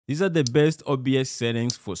These are the best OBS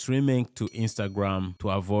settings for streaming to Instagram to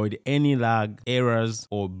avoid any lag, errors,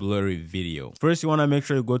 or blurry video. First, you want to make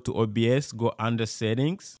sure you go to OBS, go under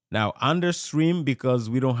settings. Now under stream, because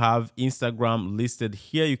we don't have Instagram listed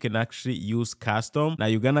here, you can actually use custom. Now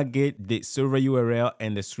you're gonna get the server URL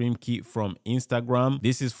and the stream key from Instagram.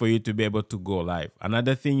 This is for you to be able to go live.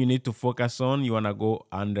 Another thing you need to focus on, you wanna go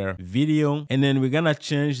under video, and then we're gonna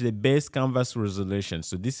change the base canvas resolution.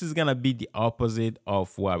 So this is gonna be the opposite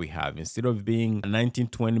of what we have. Instead of being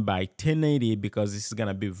 1920 by 1080, because this is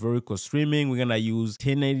gonna be vertical streaming, we're gonna use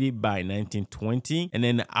 1080 by 1920. And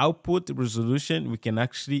then the output resolution, we can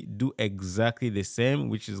actually do exactly the same,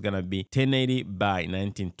 which is gonna be 1080 by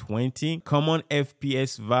 1920. Common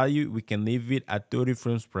FPS value, we can leave it at 30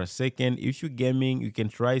 frames per second. If you're gaming, you can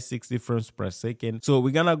try 60 frames per second. So we're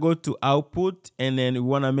gonna go to output, and then we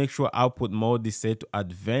wanna make sure output mode is set to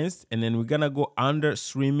advanced, and then we're gonna go under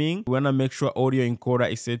streaming. We wanna make sure audio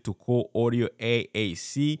encoder is set to core audio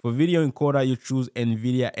AAC. For video encoder, you choose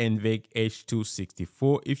NVIDIA NVENC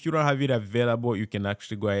H264. If you don't have it available, you can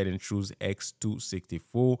actually go ahead and choose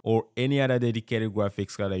X264 or any other dedicated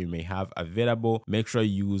graphics card that you may have available. Make sure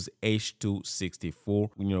you use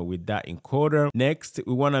H264, with that encoder. Next,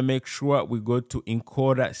 we want to make sure we go to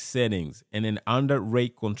encoder settings, and then under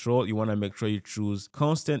rate control, you want to make sure you choose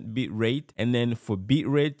constant bit rate. And then for bit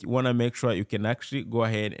rate, you want to make sure you can actually go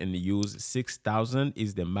ahead and use 6000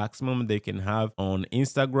 is the maximum they can have on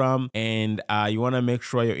Instagram. And you want to make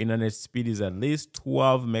sure your internet speed is at least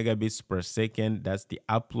 12 megabits per second. That's the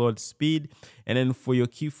upload speed. And then for your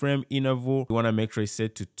keyframe interval, you want to make sure it's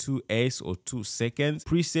set to 2s or 2 seconds.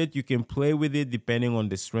 Preset, you can play with it depending on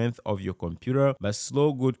the strength of your computer, but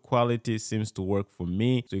slow good quality seems to work for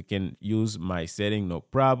me, so you can use my setting, no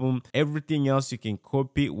problem. Everything else you can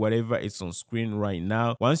copy whatever is on screen right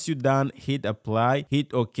now. Once you're done, hit apply,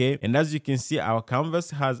 hit OK, and as you can see, our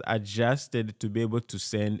canvas has adjusted to be able to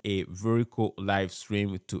send a vertical live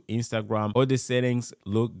stream to Instagram. All the settings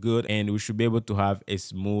look good, and we should be able to have a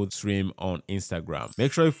smooth stream on Instagram.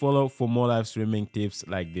 Make sure you follow for more live streaming tips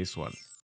like this one.